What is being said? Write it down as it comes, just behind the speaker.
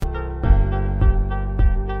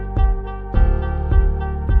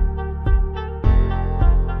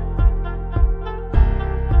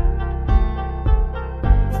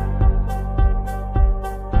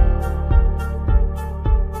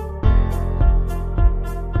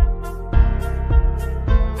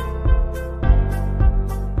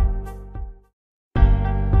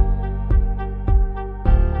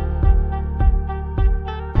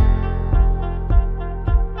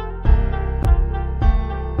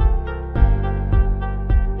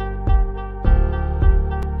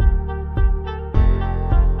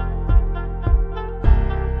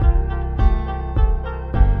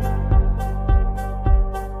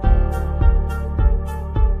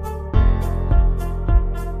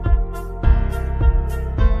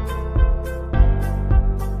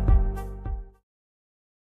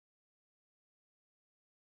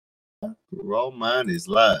Raw Mind is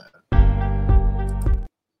live.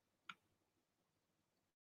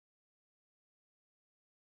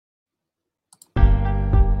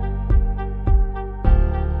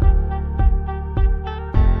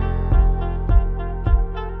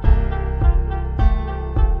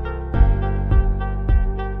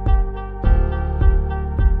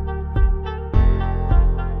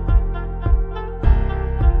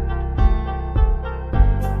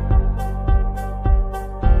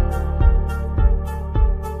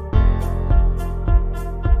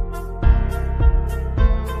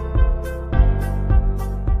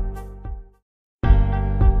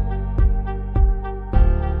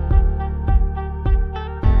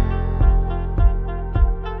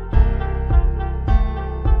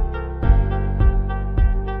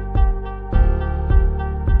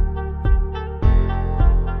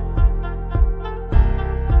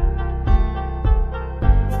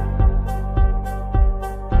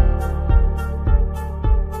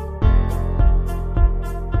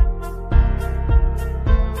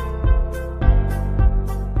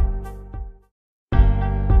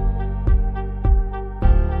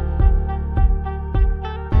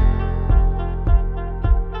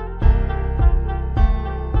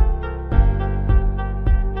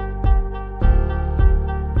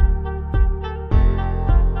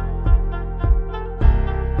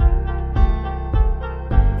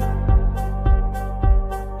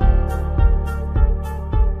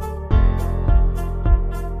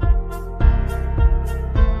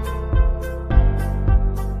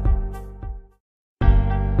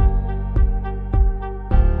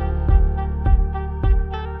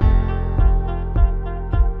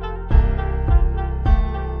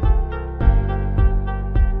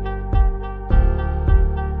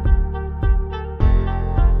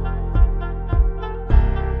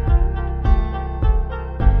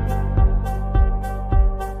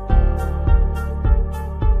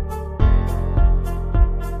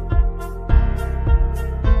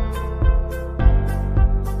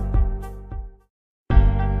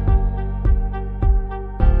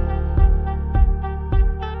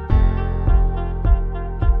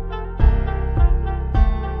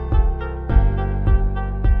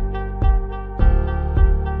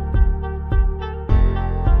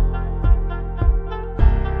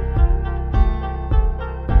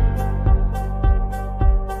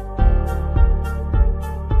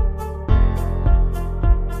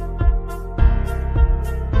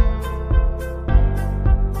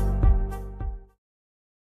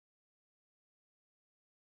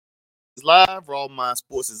 Live, Raw Mind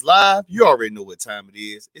Sports is live. You already know what time it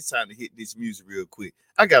is. It's time to hit this music real quick.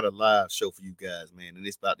 I got a live show for you guys, man, and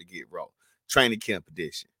it's about to get raw. Training camp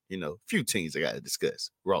edition. You know, a few teams I got to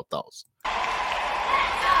discuss. Raw thoughts.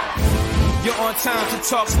 You're on time to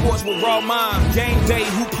talk sports with Raw Mind. Game day,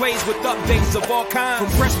 who plays with updates of all kinds. From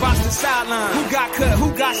press box to sideline. Who got cut,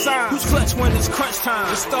 who got signed. Who's clutch when it's crunch time.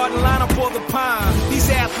 The starting lineup or the pine. These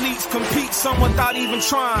athletes compete, some without even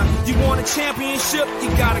trying. You want a championship, you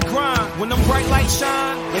gotta grind. When them bright lights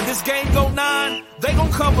shine, and this game go 9, they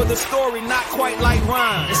gon' cover the story, not quite like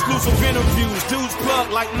Ryan. Exclusive interviews, dudes plug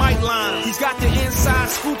like Mike Line. He's got the inside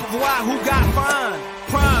scoop of why, who got fined.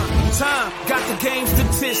 Prime time, got the game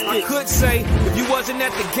statistics. I could say, if you wasn't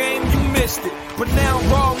at the game, you missed it. But now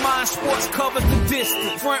Raw Mind Sports covers the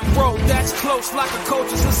distance. Front row, that's close like a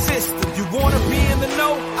coach's assistant. You wanna be in the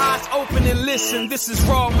know? Eyes open and listen. This is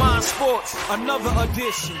Raw Mind Sports, another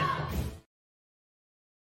edition.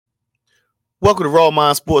 Welcome to Raw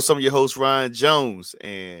Mind Sports. I'm your host, Ryan Jones,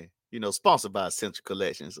 and sponsored by Essential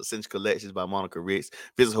Collections. Essential Collections by Monica Ricks.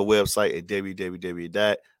 Visit her website at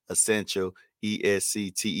www.essential,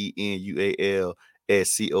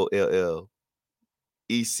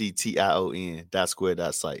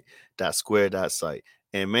 ESCTENUALSCOLLECTION.square.site.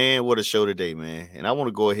 And man, what a show today, man. And I want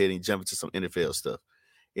to go ahead and jump into some NFL stuff.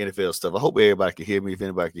 I hope everybody can hear me. If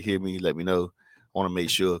anybody can hear me, let me know. I want to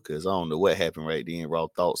make sure because I don't know what happened right then. Raw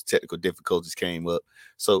thoughts, technical difficulties came up.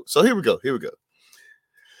 So here we go.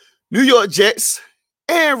 New York Jets,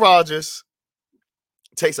 Aaron Rodgers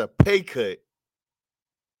takes a pay cut,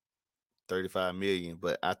 $35 million,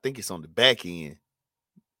 but I think it's on the back end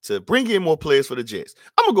to bring in more players for the Jets.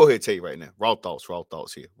 I'm gonna go ahead and tell you right now. Raw thoughts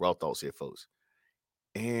here, folks.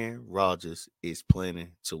 Aaron Rodgers is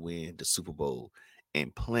planning to win the Super Bowl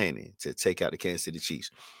and planning to take out the Kansas City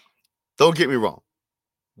Chiefs. Don't get me wrong.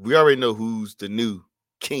 We already know who's the new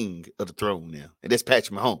king of the throne now, and that's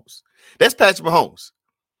Patrick Mahomes.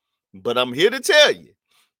 But I'm here to tell you,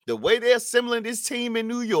 the way they're assembling this team in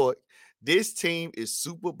New York, this team is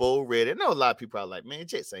Super Bowl ready. I know a lot of people are like, man,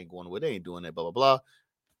 Jets ain't going away. They ain't doing that, blah, blah, blah.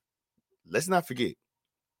 Let's not forget,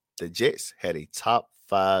 the Jets had a top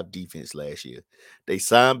 5 defense last year. They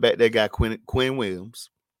signed back that guy Quinn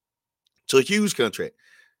Williams to a huge contract.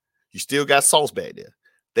 You still got Sauce back there.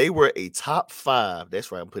 They were a top 5.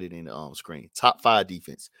 That's right. I'm putting it in the screen. Top 5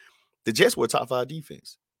 defense. The Jets were a top 5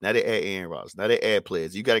 defense. Now they add Aaron Rodgers. Now they add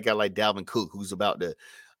players. You got a guy like Dalvin Cook who's about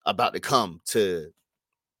to come to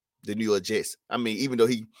the New York Jets. I mean, even though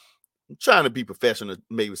he trying to be professional,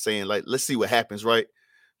 maybe saying like, let's see what happens, right?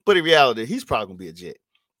 But in reality, he's probably gonna be a Jet.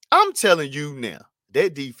 I'm telling you now,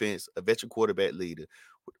 that defense, a veteran quarterback leader,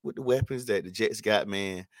 with the weapons that the Jets got,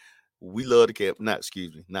 man, we love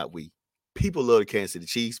the People love the Kansas City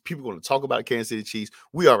Chiefs. People going to talk about Kansas City Chiefs.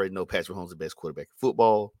 We already know Patrick Mahomes is the best quarterback in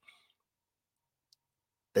football.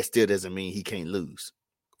 That still doesn't mean he can't lose.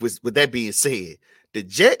 With that being said, the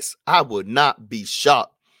Jets, I would not be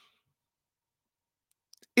shocked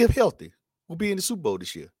if healthy will be in the Super Bowl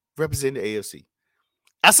this year, representing the AFC.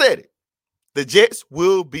 I said it. The Jets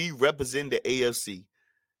will be representing the AFC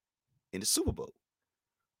in the Super Bowl.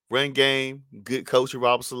 Run game, good coach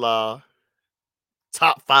Robert Saleh.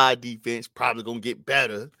 Top 5 defense, probably going to get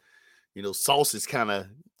better. You know, Sauce is kind of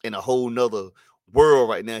in a whole nother world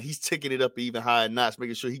right now. He's taking it up even higher notch,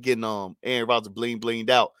 making sure he getting Aaron Rodgers blinged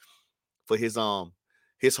out for his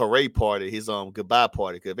hooray party, his goodbye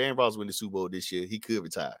party. Because if Aaron Rodgers win the Super Bowl this year, he could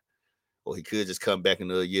retire. Or he could just come back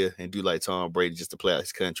another year and do like Tom Brady just to play out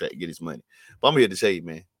his contract and get his money. But I'm here to tell you,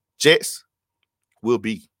 man, Jets will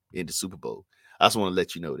be in the Super Bowl. I just want to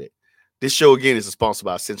let you know that. This show, again, is sponsored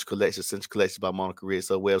by Essential Collections. Essential Collections by Monica Ritz.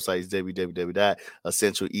 Her website is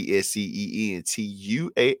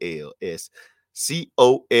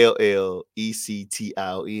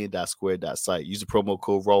www.essentialectioncollection.square.site. Use the promo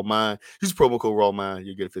code RAWMIND. Use the promo code RAWMIND.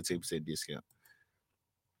 You'll get a 15% discount.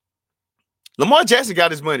 Lamar Jackson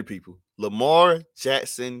got his money, people. Lamar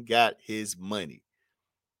Jackson got his money.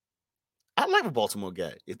 I like what Baltimore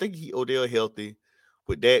got. If they keep Odell healthy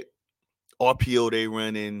with that RPO they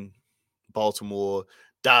running, Baltimore,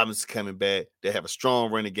 Dobbins coming back. They have a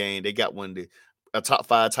strong running game. They got a top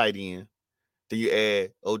 5 tight end. Then you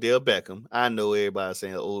add Odell Beckham. I know everybody's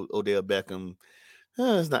saying Odell Beckham.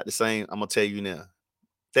 It's not the same. I'm going to tell you now.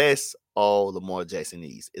 That's all Lamar Jackson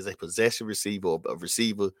needs is a possession receiver or a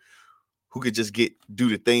receiver who could just do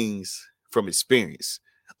the things from experience.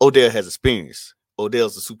 Odell has experience.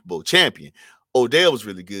 Odell's a Super Bowl champion. Odell was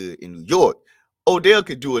really good in New York. Odell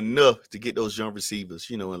could do enough to get those young receivers,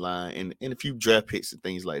 in line and a few draft picks and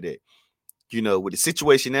things like that. With the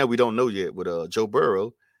situation now, we don't know yet with Joe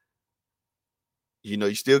Burrow.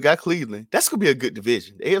 You still got Cleveland. That's going to be a good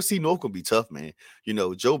division. The AFC North going to be tough, man.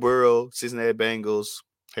 Joe Burrow, Cincinnati Bengals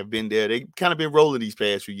have been there. They kind of been rolling these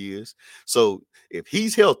past few years. So if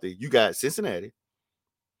he's healthy, you got Cincinnati.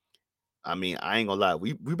 I mean, I ain't going to lie.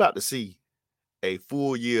 We about to see a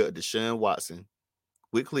full year of Deshaun Watson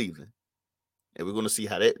with Cleveland. And we're going to see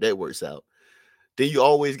how that works out. Then you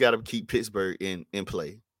always got to keep Pittsburgh in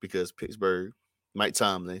play because Pittsburgh, Mike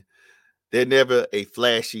Tomlin, they're never a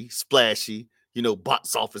flashy, splashy,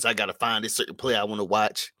 box office. I got to find this certain player I want to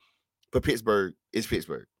watch. But Pittsburgh is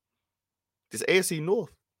Pittsburgh. This AFC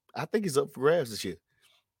North, I think it's up for grabs this year.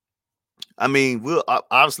 I mean,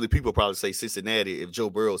 obviously people probably say Cincinnati, if Joe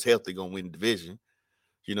Burrow's healthy, going to win the division.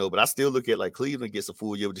 But I still look at like Cleveland gets a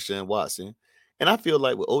full year with Deshaun Watson. And I feel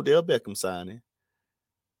like with Odell Beckham signing,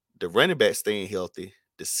 the running back staying healthy,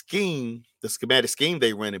 the schematic scheme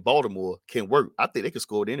they run in Baltimore can work. I think they can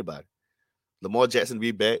score with anybody. Lamar Jackson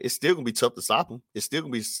be back. It's still going to be tough to stop him. It's still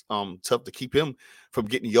going to be tough to keep him from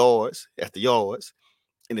getting yards after yards.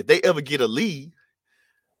 And if they ever get a lead,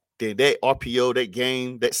 then that RPO, that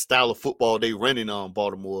game, that style of football they running on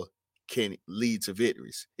Baltimore can lead to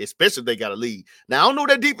victories, especially if they got a lead. Now, I don't know what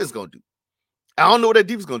that defense is going to do.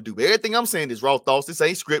 But everything I'm saying is raw thoughts. This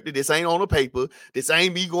ain't scripted. This ain't on a paper. This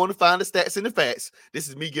ain't me going to find the stats and the facts. This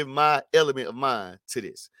is me giving my element of mine to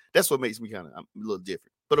this. That's what makes me kind of a little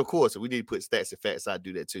different. But of course, if we need to put stats and facts, I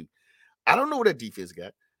do that too. I don't know what that defense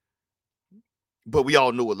got. But we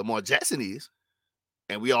all know what Lamar Jackson is.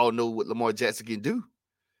 And we all know what Lamar Jackson can do.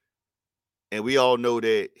 And we all know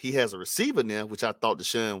that he has a receiver now, which I thought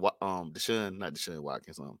not Deshaun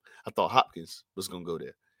Watkins. I thought Hopkins was going to go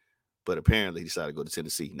there. But apparently he decided to go to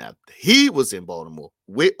Tennessee. Now, he was in Baltimore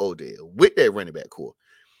with Odell, with that running back core.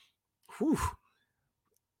 Whew.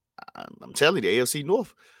 I'm telling you, the AFC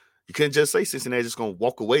North, you couldn't just say Cincinnati just going to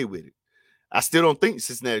walk away with it. I still don't think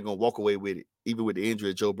Cincinnati going to walk away with it, even with the injury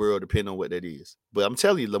of Joe Burrow, depending on what that is. But I'm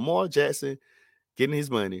telling you, Lamar Jackson getting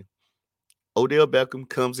his money. Odell Beckham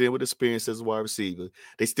comes in with experience as a wide receiver.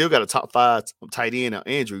 They still got a top 5 tight end. Now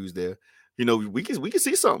Andrews there. We can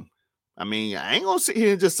see something. I mean, I ain't gonna sit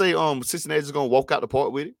here and just say Cincinnati's gonna walk out the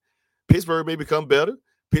park with it. Pittsburgh may become better.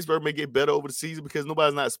 Pittsburgh may get better over the season because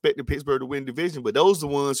nobody's not expecting Pittsburgh to win division, but those are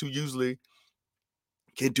the ones who usually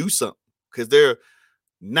can do something because they're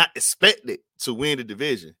not expected to win the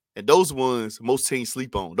division. And those ones most teams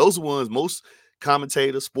sleep on. Those are ones most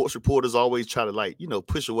commentators, sports reporters always try to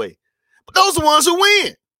push away. But those are the ones who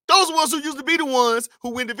win. Those are the ones who used to be the ones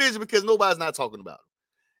who win division because nobody's not talking about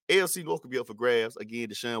them. AFC North could be up for grabs. Again,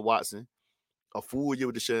 Deshaun Watson. A full year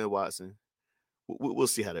with Deshaun Watson. We'll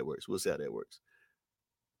see how that works.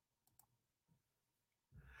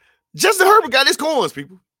 Justin Herbert got his coins,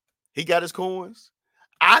 people. He got his coins.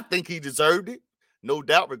 I think he deserved it. No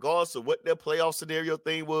doubt, regardless of what their playoff scenario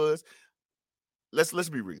thing was. Let's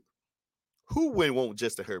be real. Who wouldn't want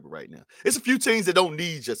Justin Herbert right now? It's a few teams that don't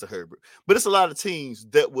need Justin Herbert, but it's a lot of teams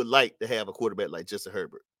that would like to have a quarterback like Justin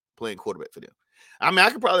Herbert playing quarterback for them. I mean, I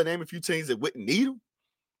could probably name a few teams that wouldn't need him,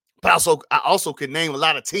 but I also could name a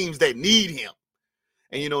lot of teams that need him.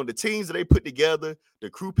 And, the teams that they put together, the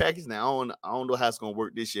crew package, now I don't know how it's going to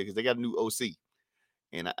work this year because they got a new OC.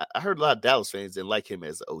 And I heard a lot of Dallas fans didn't like him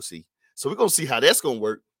as the OC. So we're going to see how that's going to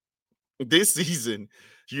work this season,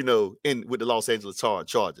 with the Los Angeles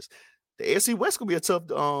Chargers. The AFC West going to be a tough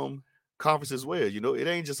conference as well. It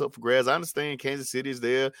ain't just up for grabs. I understand Kansas City is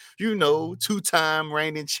there. Two-time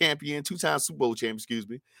reigning champion, two-time Super Bowl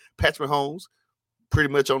champion, Patrick Mahomes, pretty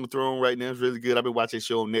much on the throne right now. It's really good. I've been watching a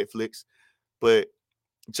show on Netflix. But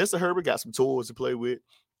Justin Herbert got some toys to play with.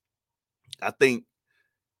 I think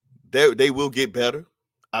they will get better.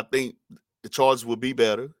 I think the Chargers will be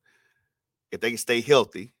better if they can stay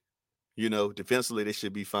healthy. Defensively they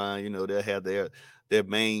should be fine. They'll have their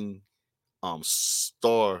main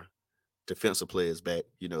star defensive players back.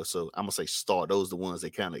 So I'm gonna say star. Those are the ones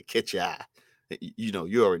that kind of catch your eye. You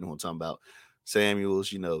already know what I'm talking about.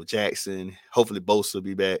 Samuels, Jackson. Hopefully Bosa will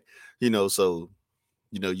be back. So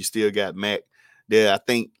you still got Mac. There, I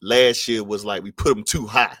think last year was like we put them too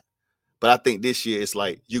high. But I think this year it's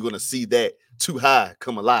like you're going to see that too high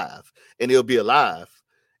come alive. And it'll be alive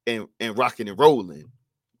and rocking and rolling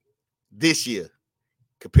this year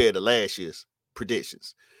compared to last year's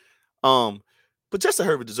predictions. But Justin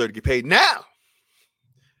Herbert deserves to get paid. Now,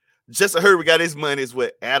 Justin Herbert got his money is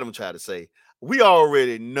what Adam tried to say. We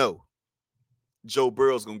already know Joe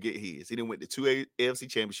Burrow's going to get his. He done went to 2 AFC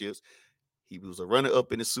championships. He was a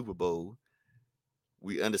runner-up in the Super Bowl.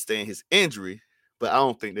 We understand his injury, but I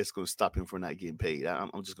don't think that's going to stop him from not getting paid. I'm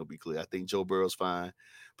just going to be clear. I think Joe Burrow's fine.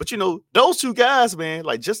 But, those two guys, man,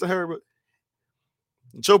 like Justin Herbert,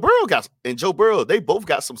 Joe Burrow, they both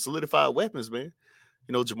got some solidified weapons, man.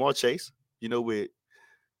 Jamar Chase, with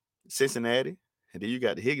Cincinnati. And then you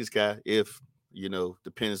got the Higgins guy if,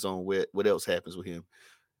 depends on what else happens with him.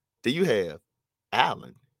 Then you have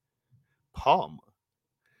Allen, Palmer.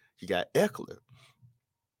 You got Eckler.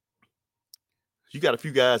 You got a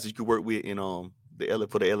few guys that you could work with in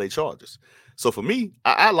for the LA Chargers. So for me,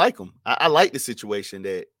 I like them. I like the situation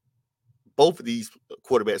that both of these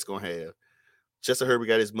quarterbacks gonna have. Justin Herbert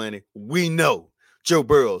got his money. We know Joe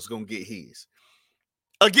Burrow's gonna get his.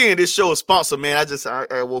 Again, this show is sponsored, man.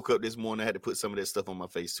 I woke up this morning. I had to put some of that stuff on my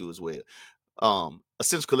face too as well.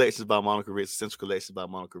 Essential Collections by Monica Ritz. Essential Collections by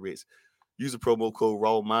Monica Ritz. Use the promo code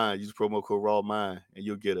RAWMIND. And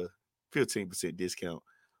you'll get a 15% discount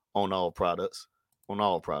on all products.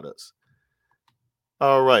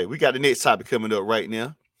 All right, we got the next topic coming up right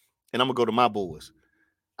now, and I'm gonna go to my boys.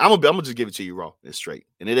 I'm gonna just give it to you raw and straight,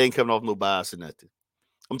 and it ain't coming off no bias or nothing.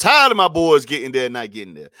 I'm tired of my boys getting there and not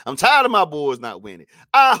getting there. I'm tired of my boys not winning.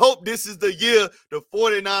 I hope this is the year the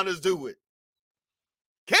 49ers do it.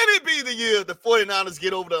 Can it be the year the 49ers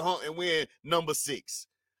get over the hump and win number 6?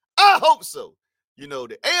 I hope so.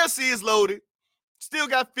 The AFC is loaded. Still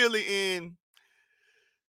got Philly in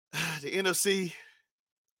the NFC.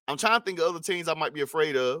 I'm trying to think of other teams I might be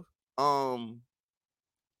afraid of.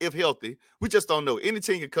 If healthy, we just don't know. Any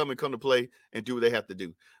team can come to play and do what they have to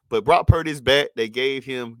do. But Brock Purdy's back. They gave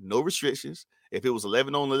him no restrictions. If it was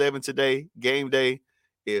 11-on-11 today, game day,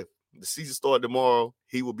 if the season started tomorrow,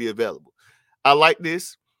 he will be available. I like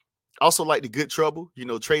this. Also like the good trouble.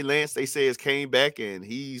 Trey Lance, they say, has came back and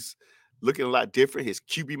he's looking a lot different. His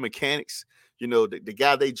QB mechanics, the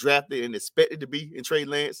guy they drafted and expected to be in Trey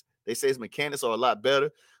Lance, they say his mechanics are a lot better.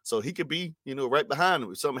 So he could be, right behind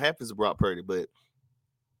him if something happens to Brock Purdy. But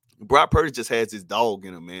Brock Purdy just has his dog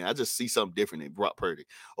in him, man. I just see something different in Brock Purdy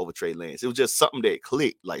over Trey Lance. It was just something that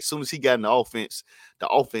clicked. Like, as soon as he got in the offense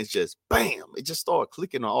just, bam, it just started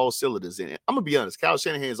clicking on all cylinders in it. I'm going to be honest. Kyle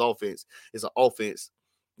Shanahan's offense is an offense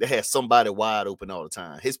that has somebody wide open all the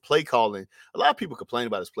time. His play calling, a lot of people complain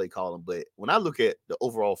about his play calling, but when I look at the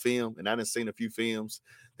overall film, and I done seen a few films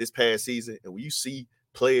this past season, and when you see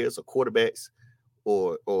players or quarterbacks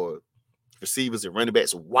or receivers and running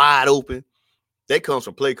backs wide open. That comes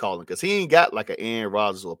from play calling because he ain't got like an Aaron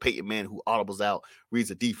Rodgers or a Peyton Manning who audibles out, reads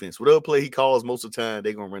the defense. Whatever play he calls, most of the time,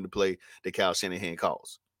 they're going to run the play that Kyle Shanahan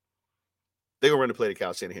calls. They're going to run the play that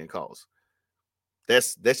Kyle Shanahan calls.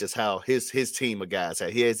 That's just how his team of guys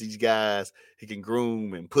have. He has these guys he can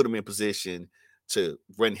groom and put them in position to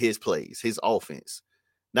run his plays, his offense,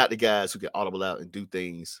 not the guys who get audible out and do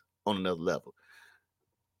things on another level.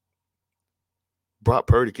 Brock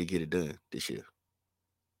Purdy could get it done this year.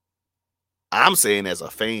 I'm saying as a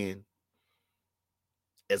fan,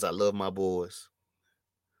 as I love my boys,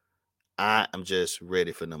 I am just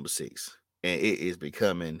ready for number 6. And it is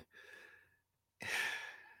becoming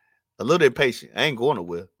a little impatient. I ain't going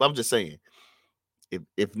nowhere, but I'm just saying,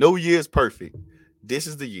 if no year is perfect, this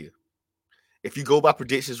is the year. If you go by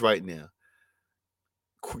predictions right now,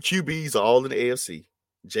 QBs are all in the AFC.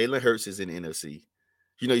 Jalen Hurts is in the NFC.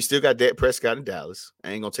 You know, you still got Dak Prescott in Dallas.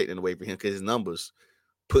 I ain't going to take that away from him because his numbers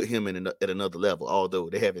put him at another level, although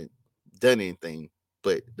they haven't done anything,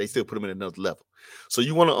 but they still put him in another level. So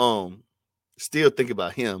you want to still think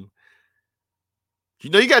about him. You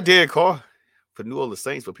know, you got Derek Carr for New Orleans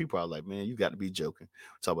Saints, but people are like, man, you got to be joking.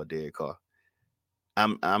 Talk about Derek Carr.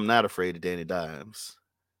 I'm not afraid of Danny Dimes.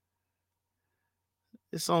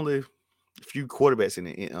 It's only a few quarterbacks in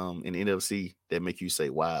the NFC that make you say,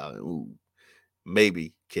 wow, ooh,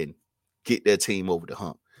 maybe can get their team over the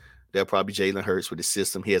hump. They'll probably Jalen Hurts with the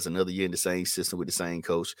system. He has another year in the same system with the same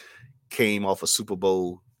coach. Came off a Super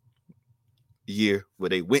Bowl year where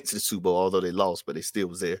they went to the Super Bowl, although they lost, but they still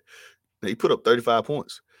was there. He put up 35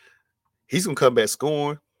 points. He's going to come back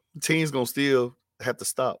scoring. The team's going to still have to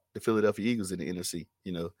stop the Philadelphia Eagles in the NFC,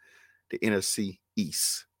 you know, the NFC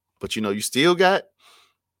East. But, you know, you still got,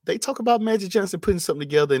 they talk about Magic Johnson putting something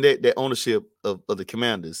together and that ownership of the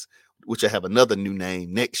Commanders, which will have another new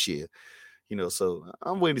name next year. You know, so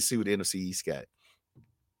I'm waiting to see what the NFC East got.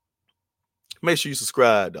 Make sure you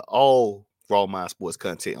subscribe to all Raw Mind Sports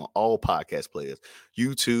content on all podcast players.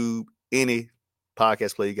 YouTube, any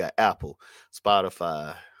podcast player. You got Apple,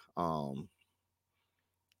 Spotify,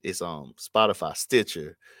 it's Spotify,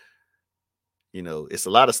 Stitcher. You know, it's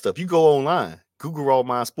a lot of stuff. You go online, Google Raw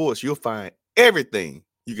Mind Sports, you'll find everything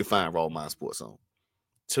you can find Raw Mind Sports on.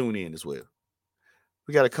 Tune in as well.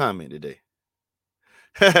 We got a comment today.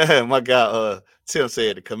 My guy Tim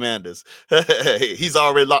said the Commanders. He's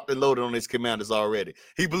already locked and loaded on his Commanders already.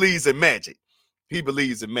 He believes in magic.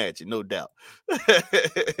 No doubt.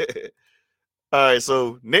 All right,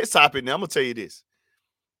 so next topic now, I'm going to tell you this.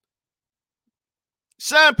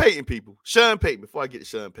 Sean Payton, people. Sean Payton, before I get to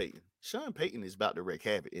Sean Payton. Sean Payton is about to wreak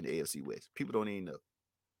havoc in the AFC West. People don't even know.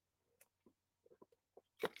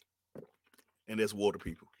 And that's water,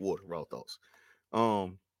 people. Water, raw thoughts.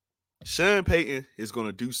 Sean Payton is going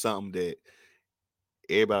to do something that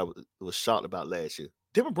everybody was shocked about last year.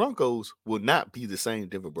 Denver Broncos will not be the same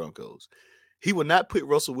Denver Broncos. He will not put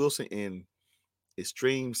Russell Wilson in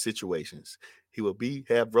extreme situations. He will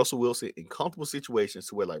have Russell Wilson in comfortable situations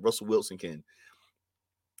to where like Russell Wilson can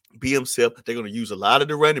be himself. They're going to use a lot of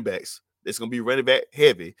the running backs. It's going to be running back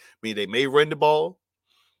heavy. I mean, they may run the ball.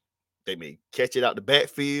 They may catch it out the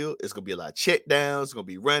backfield. It's going to be a lot of check downs. It's going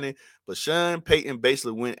to be running. But Sean Payton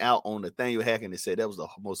basically went out on Nathaniel Hackett and said that was the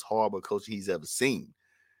most horrible coach he's ever seen.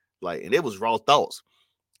 Like, and it was raw thoughts.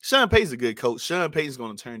 Sean Payton's a good coach. Sean Payton's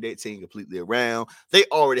going to turn that team completely around. They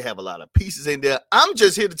already have a lot of pieces in there. I'm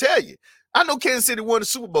just here to tell you. I know Kansas City won the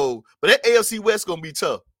Super Bowl, but that AFC West is going to be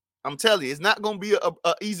tough. I'm telling you, it's not going to be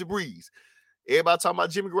a easy breeze. Everybody talking about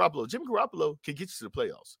Jimmy Garoppolo. Jimmy Garoppolo can get you to the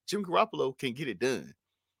playoffs. Jimmy Garoppolo can get it done.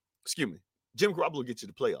 Excuse me. Jimmy Garoppolo get you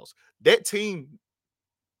to the playoffs. That team,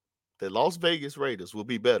 the Las Vegas Raiders, will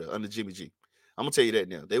be better under Jimmy G. I'm going to tell you that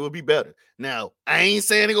now. They will be better. Now, I ain't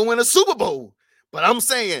saying they're going to win a Super Bowl, but I'm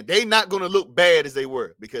saying they're not going to look bad as they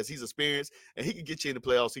were because he's experienced and he can get you in the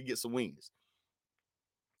playoffs. He can get some wins.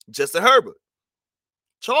 Justin Herbert.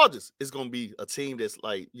 Chargers is going to be a team that's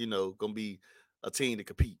like, you know, going to be a team to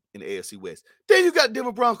compete in the AFC West. Then you got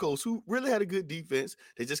Denver Broncos, who really had a good defense.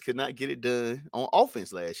 They just could not get it done on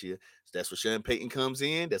offense last year. So that's where Sean Payton comes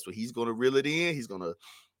in. That's what he's going to reel it in. He's going to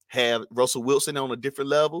have Russell Wilson on a different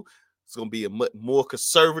level. It's going to be a much more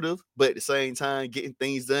conservative, but at the same time, getting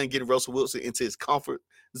things done, getting Russell Wilson into his comfort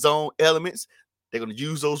zone elements. They're going to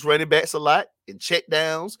use those running backs a lot in check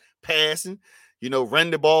downs, passing, you know, run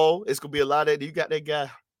the ball. It's going to be a lot of that. You got that guy,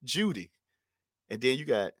 Judy, and then you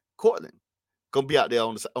got Cortland. Going to be out there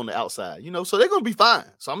on the outside, you know, so they're going to be fine.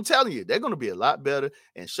 So I'm telling you, they're going to be a lot better.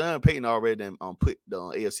 And Sean Payton already put the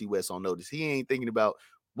AFC West on notice. He ain't thinking about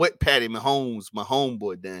what Patty Mahomes, my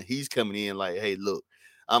homeboy, done. He's coming in like, hey, look,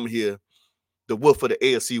 I'm here. The wolf of the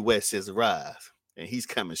AFC West has arrived, and he's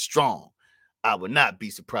coming strong. I would not be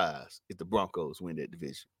surprised if the Broncos win that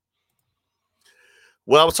division.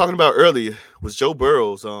 What I was talking about earlier was Joe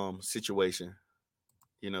Burrow's situation.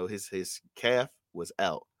 You know, his calf was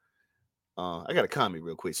out. I got a comment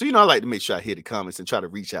real quick. So, I like to make sure I hear the comments and try to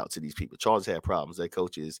reach out to these people. Charles had problems. Their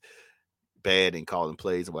coach is bad in calling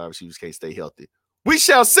plays and wide receivers can't stay healthy. We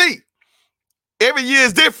shall see. Every year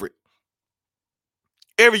is different.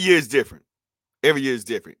 Every year is different. Every year is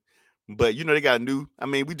different. But, they got a new,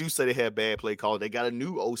 we do say they have bad play call. They got a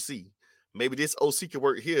new OC. Maybe this OC can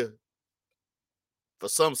work here. For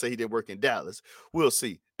some say he didn't work in Dallas. We'll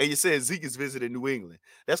see. And you said Zeke is visiting New England.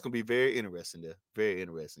 That's going to be very interesting there. Very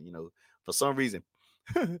interesting. For some reason,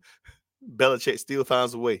 Belichick still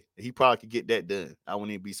finds a way. He probably could get that done. I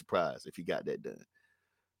wouldn't even be surprised if he got that done.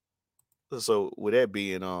 So with that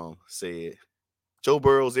being said, Joe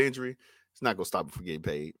Burrow's injury, it's not going to stop him from getting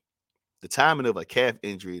paid. The timing of a calf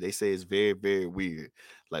injury, they say, is very, very weird.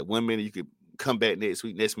 Like 1 minute you could come back next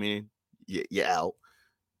week, next minute you're out.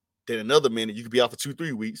 Then another minute you could be out for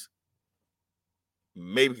 2-3 weeks.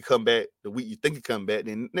 Maybe you come back the week you think you come back.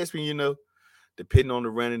 Then next thing you know, depending on the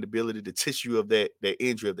running ability, the tissue of that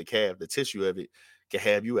injury of the calf, the tissue of it can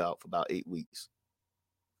have you out for about 8 weeks.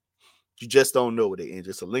 You just don't know what they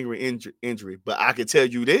injury. It's a lingering injury. But I can tell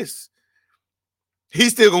you this.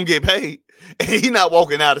 He's still going to get paid. And he's not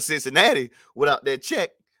walking out of Cincinnati without that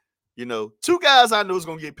check. 2 guys I know is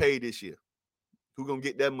going to get paid this year. Who going to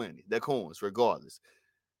get that money, that coins, regardless.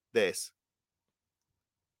 That's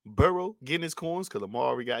Burrow getting his coins because Lamar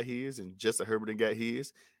already got his and Justin Herbert got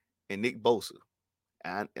his, and Nick Bosa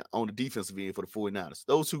on the defensive end for the 49ers.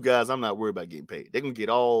 Those 2 guys, I'm not worried about getting paid. They're going to get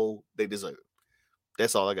all they deserve.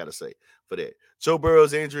 That's all I got to say for that. Joe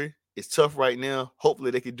Burrow's injury is tough right now.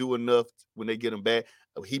 Hopefully they can do enough when they get him back.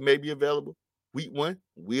 He may be available week 1.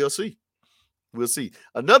 We'll see. We'll see.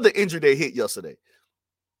 Another injury they hit yesterday.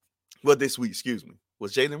 Well, this week,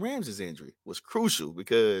 was Jalen Ramsey's injury. Was crucial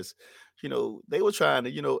because, they were trying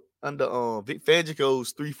to, under Vic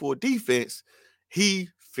Fangio's 3-4 defense, he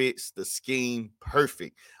fits the scheme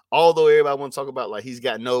perfect. Although everybody want to talk about like he's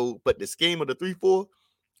got but the scheme of the 3-4,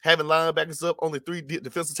 having linebackers up, only 3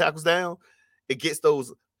 defensive tackles down, it gets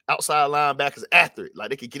those outside linebackers after it. Like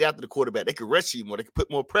they could get after the quarterback. They could rush you more. They could put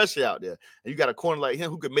more pressure out there. And you got a corner like him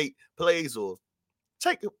who could make plays or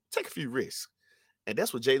take a few risks. And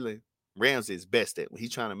that's what Jalen Ramsey is best at when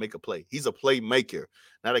he's trying to make a play. He's a playmaker.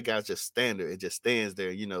 Not a guy just stand there and just stands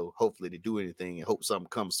there, hopefully to do anything and hope something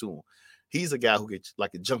comes to him. He's a guy who could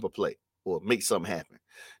like a jumper play or make something happen.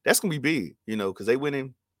 That's going to be big, because they went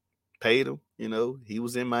in, paid him. He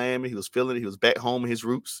was in Miami. He was feeling it. He was back home in his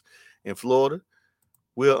roots in Florida.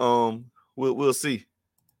 We'll see.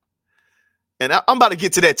 And I'm about to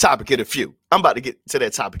get to that topic in a few.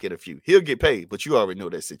 He'll get paid, but you already know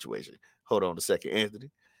that situation. Hold on a second,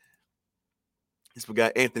 Anthony. This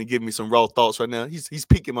guy Anthony giving me some raw thoughts right now. He's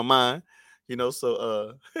piquing my mind,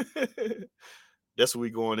 so that's where we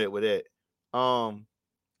going at with that.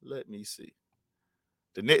 Let me see.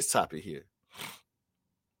 The next topic here.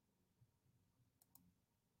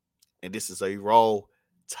 And this is a raw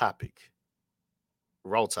topic.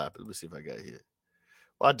 Let me see if I got it here.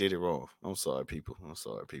 Well, I did it wrong. I'm sorry, people.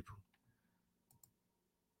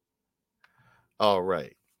 All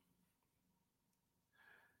right.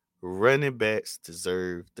 Running backs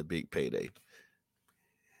deserve the big payday.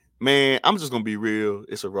 Man, I'm just going to be real.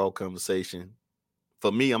 It's a raw conversation.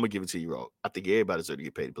 For me, I'm going to give it to you raw. I think everybody deserves to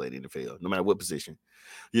get paid to play in the NFL, no matter what position.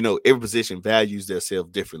 Every position values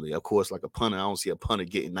themselves differently. Of course, like a punter, I don't see a punter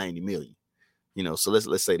getting $90 million. So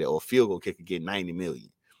let's say that, or a field goal kicker get $90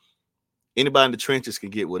 million. Anybody in the trenches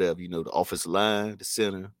can get whatever, the offensive line, the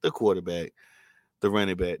center, the quarterback, the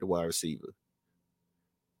running back, the wide receiver.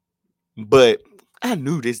 But I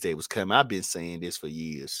knew this day was coming. I've been saying this for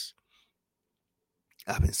years.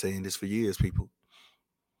 People.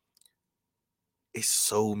 It's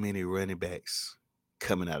so many running backs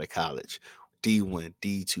coming out of college. D1,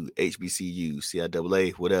 D2, HBCU,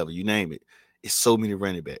 CIAA, whatever, you name it. It's so many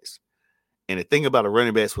running backs. And the thing about a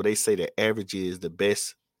running back is where they say the average is the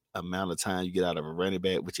best amount of time you get out of a running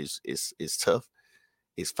back, which is tough,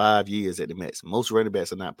 is 5 years at the max. Most running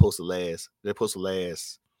backs are not supposed to last. They're supposed to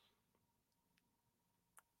last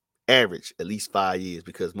average at least 5 years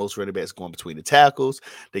because most running backs going between the tackles.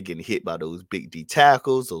 They're getting hit by those big D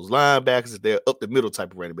tackles, those linebackers. They're up the middle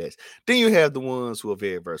type of running backs. Then you have the ones who are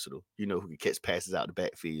very versatile, who can catch passes out the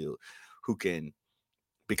backfield, who can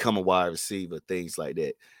become a wide receiver, things like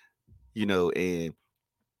that. And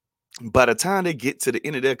by the time they get to the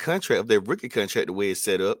end of their contract, of their rookie contract, the way it's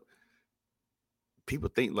set up, people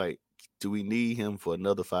think like, do we need him for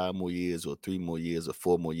another 5 more years or 3 more years or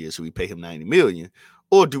 4 more years? Should we pay him $90 million?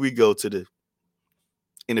 Or do we go to the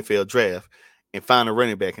NFL draft and find a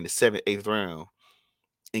running back in the 7th, 8th round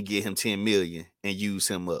and get him $10 million and use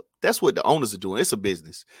him up. That's what the owners are doing. It's a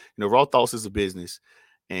business. Raw Thoughts is a business,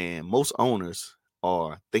 and most owners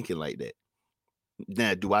are thinking like that.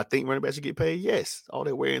 Now, do I think running backs should get paid? Yes. All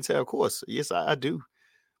that wear and tear, of course. Yes, I do.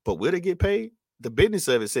 But will they get paid? The business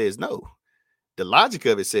of it says no. The logic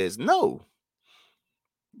of it says no.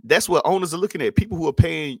 That's what owners are looking at. People who are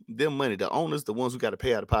paying them money, the owners, the ones who got to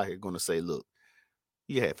pay out of pocket, are going to say, look,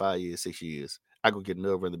 you had 5 years, 6 years. I go get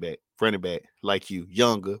another running back like you,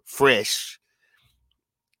 younger, fresh,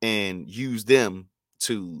 and use them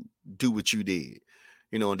to do what you did.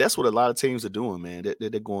 And that's what a lot of teams are doing, man.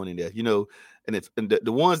 They're going in there, and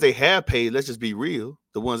the ones they have paid, let's just be real,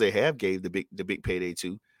 the ones they have gave the big payday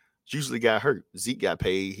to usually got hurt. Zeke got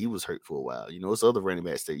paid. He was hurt for a while. It's other running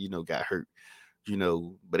backs that, got hurt,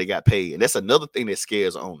 but they got paid. And that's another thing that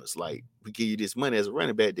scares owners. Like, we give you this money as a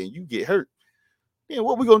running back, then you get hurt. Yeah,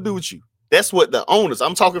 what we going to do with you? That's what the owners,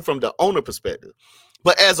 I'm talking from the owner perspective.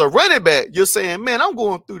 But as a running back, you're saying, man, I'm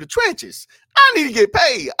going through the trenches. I need to get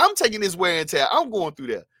paid. I'm taking this wear and tear. I'm going through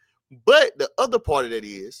that. But the other part of that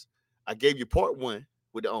is, I gave you part one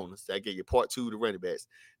with the owners. I gave you part two, the running backs.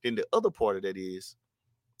 Then the other part of that is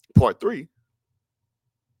part three.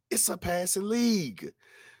 It's a passing league.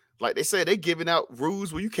 Like they said, they're giving out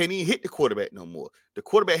rules where you can't even hit the quarterback no more. The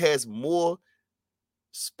quarterback has more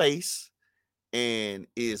space. And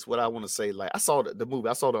is what I want to say. Like, I saw the movie.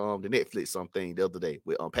 I saw the Netflix something the other day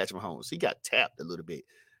with Patrick Mahomes. He got tapped a little bit.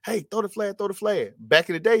 Hey, throw the flag. Back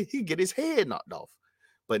in the day, he'd get his head knocked off.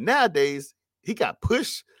 But nowadays, he got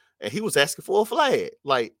pushed and he was asking for a flag.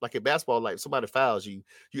 Like in basketball, like if somebody fouls you,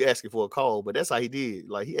 you asking for a call. But that's how he did.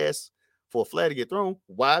 Like, he asked for a flag to get thrown.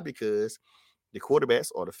 Why? Because the quarterbacks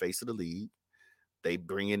are the face of the league. They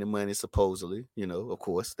bring in the money, supposedly, of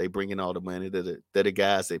course, they bring in all the money that the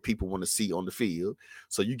guys that people want to see on the field.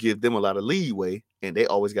 So you give them a lot of leeway, and they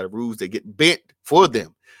always got rules that get bent for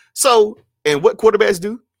them. So, and what quarterbacks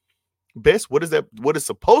do best, what is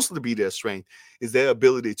supposed to be their strength is their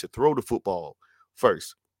ability to throw the football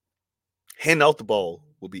first. Handing off the ball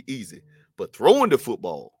will be easy, but throwing the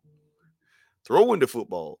football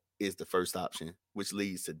is the first option, which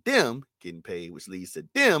leads to them getting paid, which leads to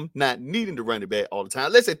them not needing the running back all the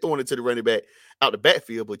time. Let's say throwing it to the running back out the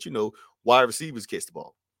backfield, but wide receivers catch the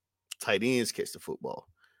ball, tight ends catch the football,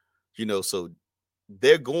 so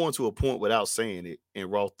they're going to a point without saying it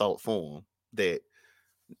in raw thought form that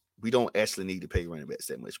we don't actually need to pay running backs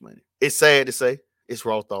that much money. It's sad to say, it's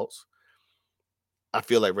raw thoughts. I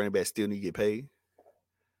feel like running backs still need to get paid,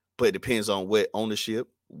 but it depends on what ownership,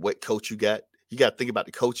 what coach you got. You got to think about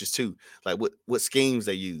the coaches too. Like what schemes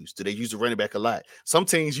they use. Do they use the running back a lot? Some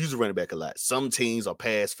teams use the running back a lot. Some teams are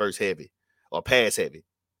pass first heavy or pass heavy.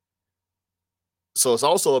 So it's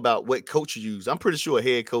also about what coach you use. I'm pretty sure a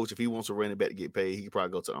head coach, if he wants a running back to get paid, he can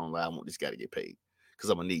probably go to the online. I want this guy to get paid because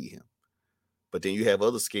I'm going to need him. But then you have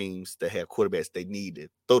other schemes that have quarterbacks they need to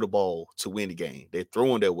throw the ball to win the game. They're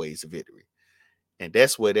throwing their ways to victory. And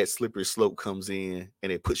that's where that slippery slope comes in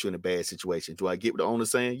and it puts you in a bad situation. Do I get what the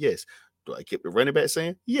owner's saying? Yes. Do I get the running back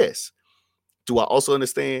saying? Yes. Do I also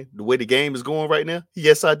understand the way the game is going right now?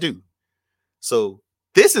 Yes, I do. So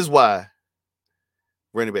this is why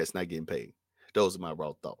running backs not getting paid. Those are my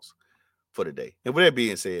raw thoughts for the day. And with that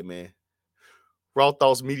being said, man, Raw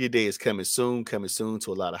Thoughts Media Day is coming soon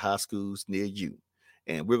to a lot of high schools near you.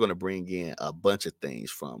 And we're going to bring in a bunch of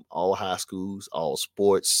things from all high schools, all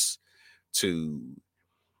sports, to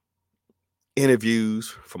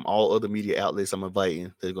interviews from all other media outlets I'm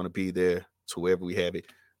inviting. They're going to be there to wherever we have it.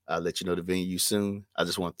 I'll let you know the venue soon. I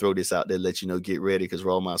just want to throw this out there, let you know, get ready, because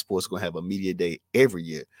Raw Mind Sports is going to have a media day every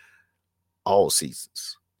year, all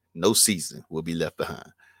seasons. No season will be left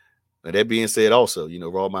behind. But that being said, also,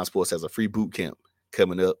 Raw Mind Sports has a free boot camp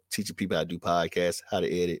coming up, teaching people how to do podcasts, how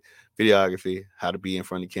to edit, videography, how to be in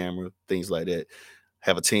front of the camera, things like that.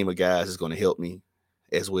 Have a team of guys that's going to help me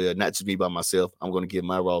as well, not just me by myself. I'm going to give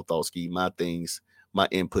my raw thoughts, give my things, my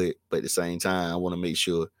input, but at the same time, I want to make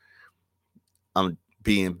sure I'm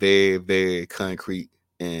being very, very concrete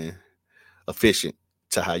and efficient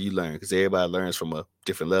to how you learn, because everybody learns from a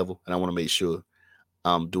different level, and I want to make sure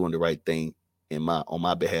I'm doing the right thing on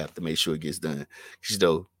my behalf to make sure it gets done.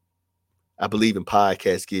 Because, I believe in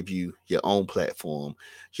podcasts give you your own platform,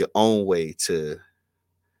 your own way to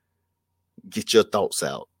get your thoughts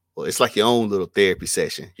out. Well, it's like your own little therapy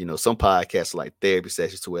session. Some podcasts are like therapy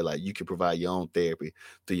sessions to where like you can provide your own therapy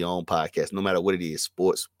through your own podcast, no matter what it is,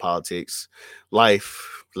 sports, politics,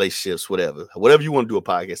 life, relationships, whatever you want to do a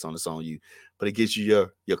podcast on, it's on you, but it gives you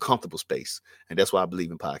your comfortable space. And that's why I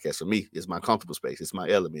believe in podcasts. For me, it's my comfortable space. It's my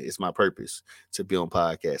element. It's my purpose to be on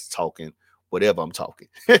podcasts, talking whatever I'm talking.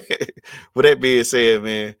 With that being said,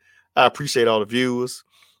 man, I appreciate all the viewers.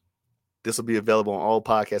 This will be available on all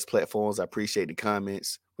podcast platforms. I appreciate the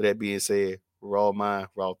comments. With that being said, Raw Mind,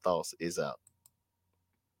 Raw Thoughts is out.